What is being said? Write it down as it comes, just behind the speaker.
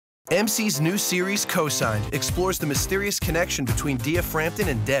MC's new series, Cosigned, explores the mysterious connection between Dia Frampton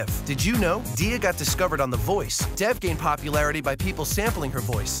and Dev. Did you know Dia got discovered on The Voice? Dev gained popularity by people sampling her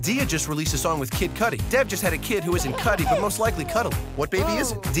voice. Dia just released a song with Kid Cudi. Dev just had a kid who isn't Cudi, but most likely cuddly. What baby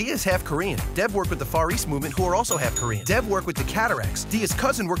is it? Dia's half Korean. Dev worked with the Far East movement, who are also half Korean. Dev worked with the Cataracts. Dia's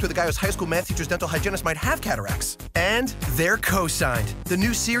cousin worked with a guy whose high school math teacher's dental hygienist might have cataracts. And they're Cosigned, the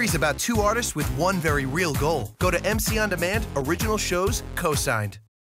new series about two artists with one very real goal. Go to MC On Demand, Original Shows, Cosigned.